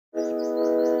Hey,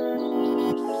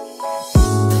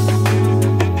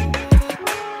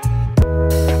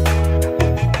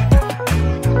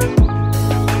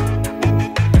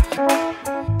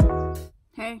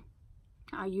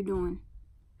 how you doing?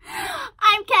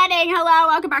 I'm kidding. Hello,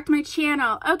 welcome back to my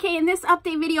channel. Okay, in this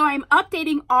update video, I'm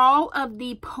updating all of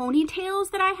the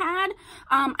ponytails that I had.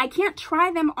 I can't try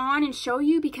them on and show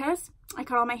you because I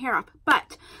cut all my hair off,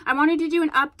 but I wanted to do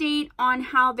an update on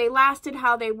how they lasted,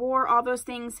 how they wore, all those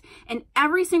things, and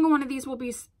every single one of these will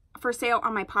be for sale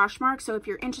on my Poshmark. So if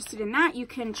you're interested in that, you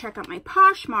can check out my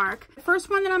Poshmark. The first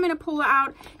one that I'm going to pull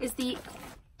out is the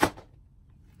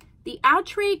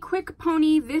Outre Quick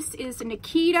Pony. This is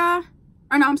Nikita.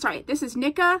 Or no, I'm sorry. This is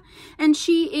Nikka, and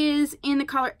she is in the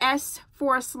color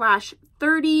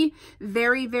S4/30.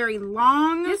 Very, very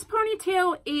long. This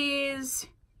ponytail is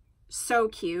so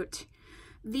cute.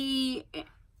 The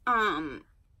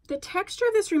texture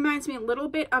of this reminds me a little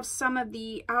bit of some of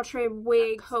the Outre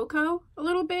wig Coco a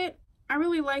little bit. I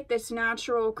really like this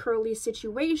natural curly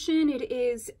situation. It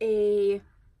is a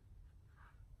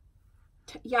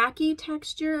yaki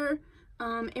texture.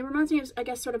 It reminds me of, I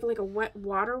guess, sort of like a wet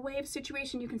water wave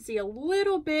situation. You can see a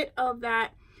little bit of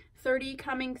that 30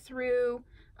 coming through,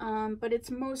 but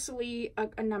it's mostly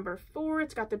a number 4.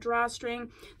 It's got the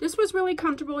drawstring. This was really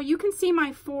comfortable. You can see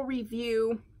my full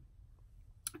review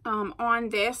on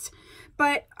this,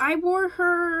 but I wore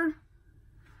her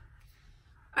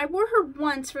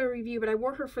once for a review, but I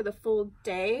wore her for the full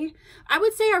day. I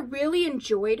would say I really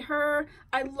enjoyed her.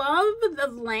 I love the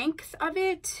length of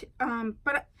it,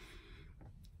 but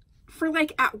for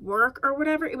like at work or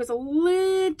whatever, it was a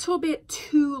little bit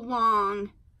too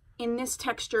long in this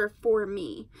texture for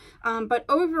me. But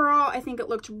overall, I think it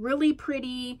looked really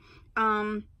pretty.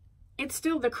 It's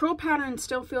still, the curl pattern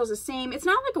still feels the same. It's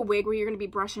not like a wig where you're going to be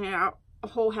brushing it out a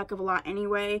whole heck of a lot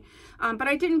anyway. But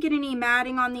I didn't get any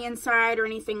matting on the inside or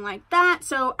anything like that.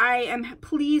 So I am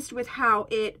pleased with how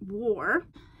it wore.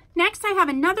 Next, I have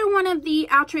another one of the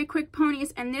Outre Quick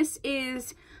Ponies, and this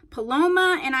is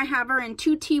Paloma, and I have her in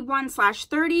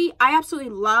 2T1/30. I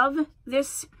absolutely love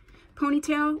this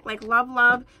ponytail, like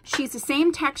love. She's the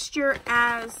same texture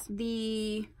as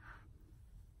the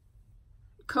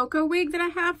Coco wig that I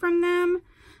have from them.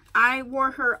 I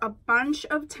wore her a bunch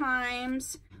of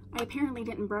times. I apparently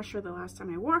didn't brush her the last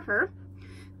time I wore her.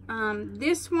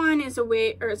 This one is a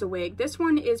wig. This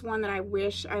one is one that I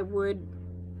wish I would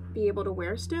be able to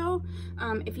wear still.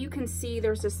 If you can see,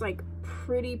 there's this like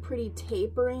pretty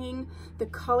tapering. The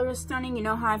color is stunning. You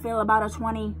know how I feel about a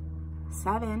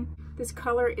 27. This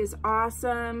color is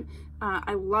awesome.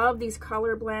 I love these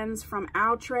color blends from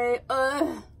Outre.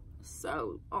 Ugh,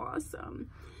 so awesome.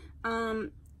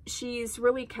 She's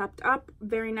really kept up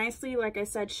very nicely. Like I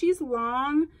said, she's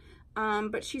long,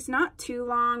 but she's not too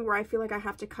long where I feel like I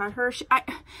have to cut her.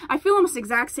 I feel almost the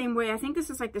exact same way. I think this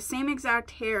is like the same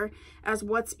exact hair as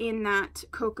what's in that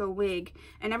Coco wig.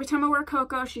 And every time I wear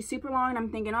Coco, she's super long and I'm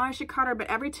thinking, oh, I should cut her. But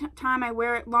every time I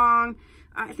wear it long,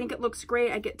 I think it looks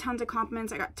great. I get tons of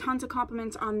compliments. I got tons of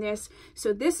compliments on this.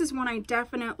 So this is one I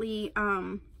definitely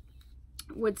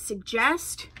would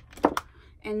suggest.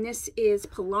 And this is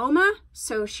Paloma.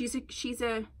 So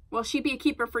well, she'd be a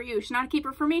keeper for you. She's not a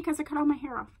keeper for me because I cut all my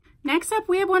hair off. Next up,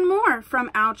 we have one more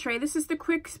from Outre. This is the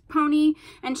Quick Pony,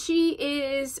 and she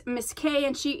is Miss K,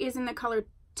 and she is in the color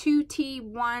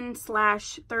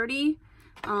 2T1/30.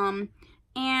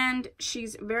 And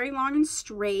she's very long and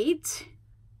straight.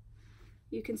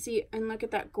 You can see, and look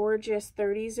at that gorgeous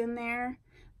 30s in there.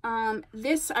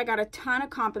 This, I got a ton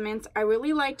of compliments. I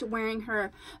really liked wearing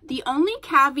her. The only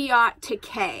caveat to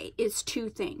K is 2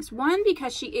 things. One,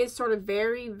 because she is sort of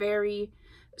very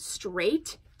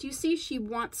straight. Do you see? She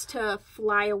wants to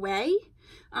fly away.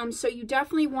 So you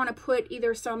definitely want to put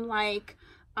either some like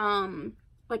a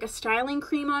styling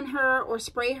cream on her, or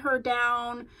spray her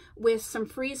down with some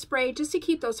freeze spray just to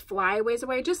keep those flyaways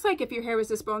away. Just like if your hair was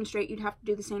this bone straight, you'd have to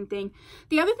do the same thing.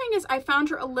 The other thing is I found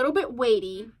her a little bit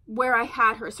weighty where I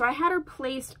had her. So I had her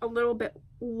placed a little bit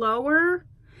lower,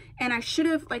 and I should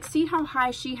have, like, see how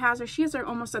high she has her? She has her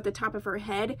almost at the top of her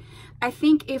head. I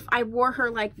think if I wore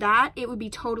her like that, it would be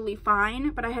totally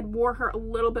fine, but I had wore her a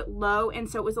little bit low, and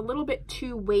so it was a little bit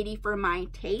too weighty for my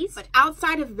taste. But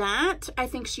outside of that, I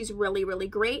think she's really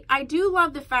great. I do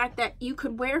love the fact that you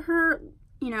could wear her,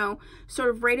 you know, sort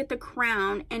of right at the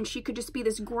crown, and she could just be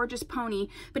this gorgeous pony.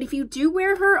 But if you do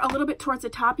wear her a little bit towards the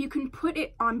top, you can put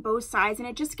it on both sides, and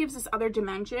it just gives this other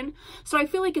dimension. So I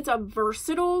feel like it's a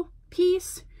versatile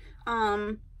piece.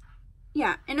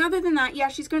 Yeah, and other than that, yeah,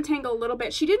 she's going to tangle a little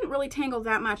bit. She didn't really tangle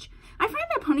that much. I find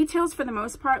that ponytails, for the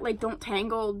most part, like, don't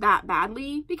tangle that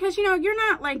badly. Because, you know, you're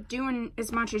not, like, doing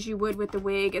as much as you would with the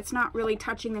wig. It's not really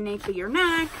touching the nape of your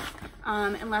neck.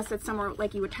 Unless it's somewhere,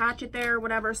 like, you attach it there or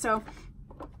whatever. So,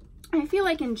 I feel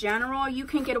like, in general, you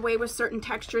can get away with certain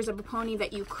textures of a pony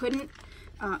that you couldn't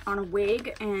on a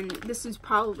wig, and this is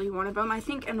probably one of them. I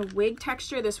think in a wig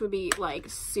texture, this would be like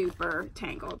super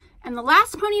tangled. And the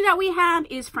last pony that we have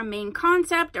is from Main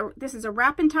Concept. This is a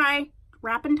wrap and tie,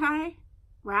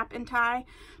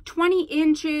 20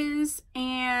 inches,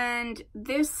 and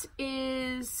this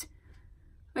is,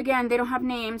 again, they don't have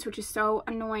names, which is so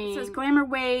annoying. It says Glamour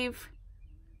Wave,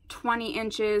 20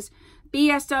 inches.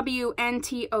 BSW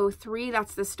NT03,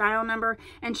 that's the style number,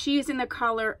 and she's in the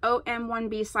color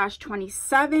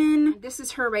OM1B/27. This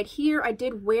is her right here. I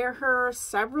did wear her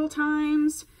several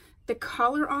times. The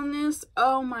color on this,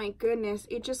 oh my goodness,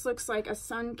 it just looks like a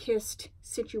sun-kissed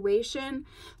situation.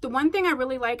 The one thing I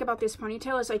really like about this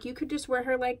ponytail is, like, you could just wear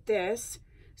her like this,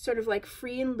 sort of like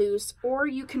free and loose, or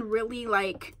you can really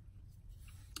like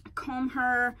comb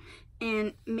her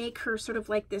and make her sort of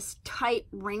like this tight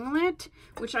ringlet,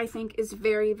 which I think is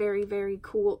very, very, very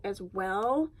cool as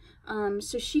well.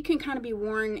 So she can kind of be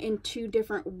worn in two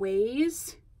different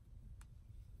ways.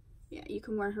 Yeah, you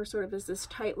can wear her sort of as this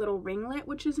tight little ringlet,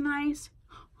 which is nice.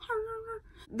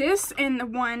 This and the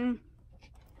one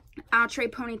Outre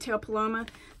Ponytail Paloma,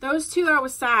 those two, I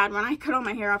was sad when I cut all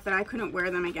my hair off that I couldn't wear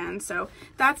them again. So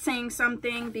that's saying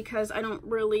something, because I don't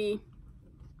really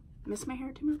miss my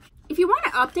hair too much. If you want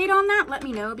an update on that, let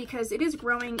me know, because it is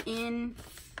growing in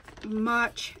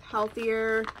much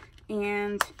healthier,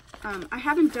 and I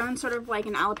haven't done sort of like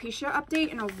an alopecia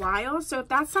update in a while. So if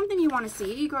that's something you want to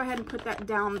see, go ahead and put that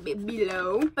down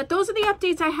below. But those are the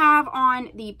updates I have on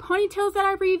the ponytails that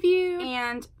I review,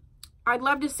 and I'd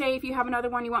love to say if you have another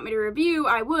one you want me to review,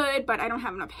 I would, but I don't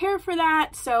have enough hair for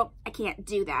that, so I can't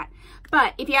do that.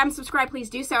 But if you haven't subscribed, please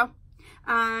do so.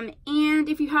 And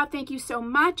if you have, thank you so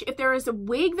much. If there is a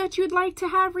wig that you'd like to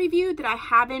have reviewed that I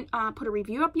haven't put a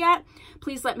review up yet,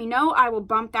 please let me know. I will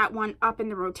bump that one up in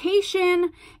the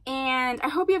rotation. And I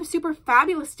hope you have a super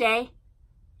fabulous day.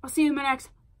 I'll see you in my next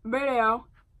video.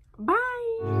 Bye.